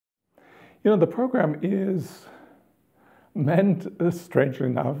The program is meant, strangely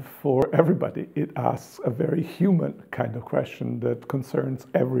enough, for everybody. It asks a very human kind of question that concerns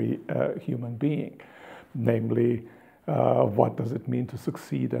every human being, namely, what does it mean to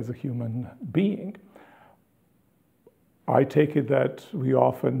succeed as a human being? I take it that we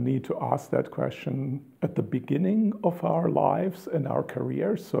often need to ask that question at the beginning of our lives and our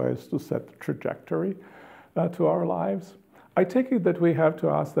careers, so as to set the trajectory to our lives. I take it that we have to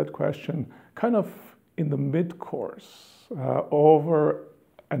ask that question kind of in the mid-course. Over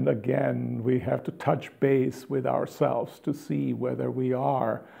and again, we have to touch base with ourselves to see whether we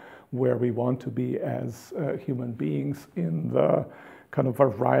are where we want to be as human beings in the kind of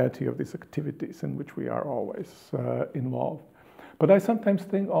variety of these activities in which we are always involved. But I sometimes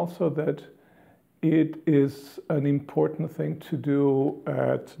think also that it is an important thing to do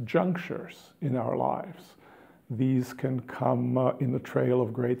at junctures in our lives. These can come in the trail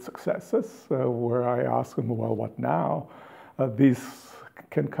of great successes, where I ask them, well, what now? These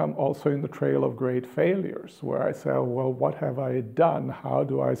can come also in the trail of great failures, where I say, well, what have I done? How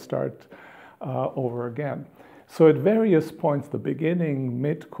do I start over again? So at various points, the beginning,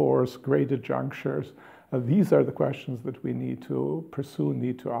 mid-course, greater junctures, these are the questions that we need to pursue,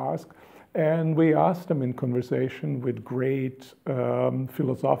 need to ask. And we ask them in conversation with great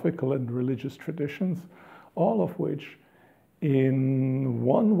philosophical and religious traditions, all of which in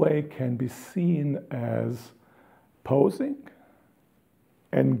one way can be seen as posing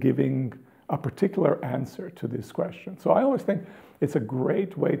and giving a particular answer to this question. So I always think it's a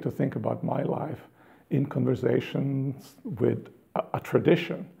great way to think about my life in conversations with a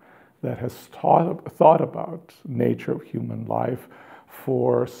tradition that has thought about nature of human life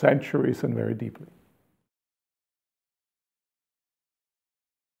for centuries and very deeply.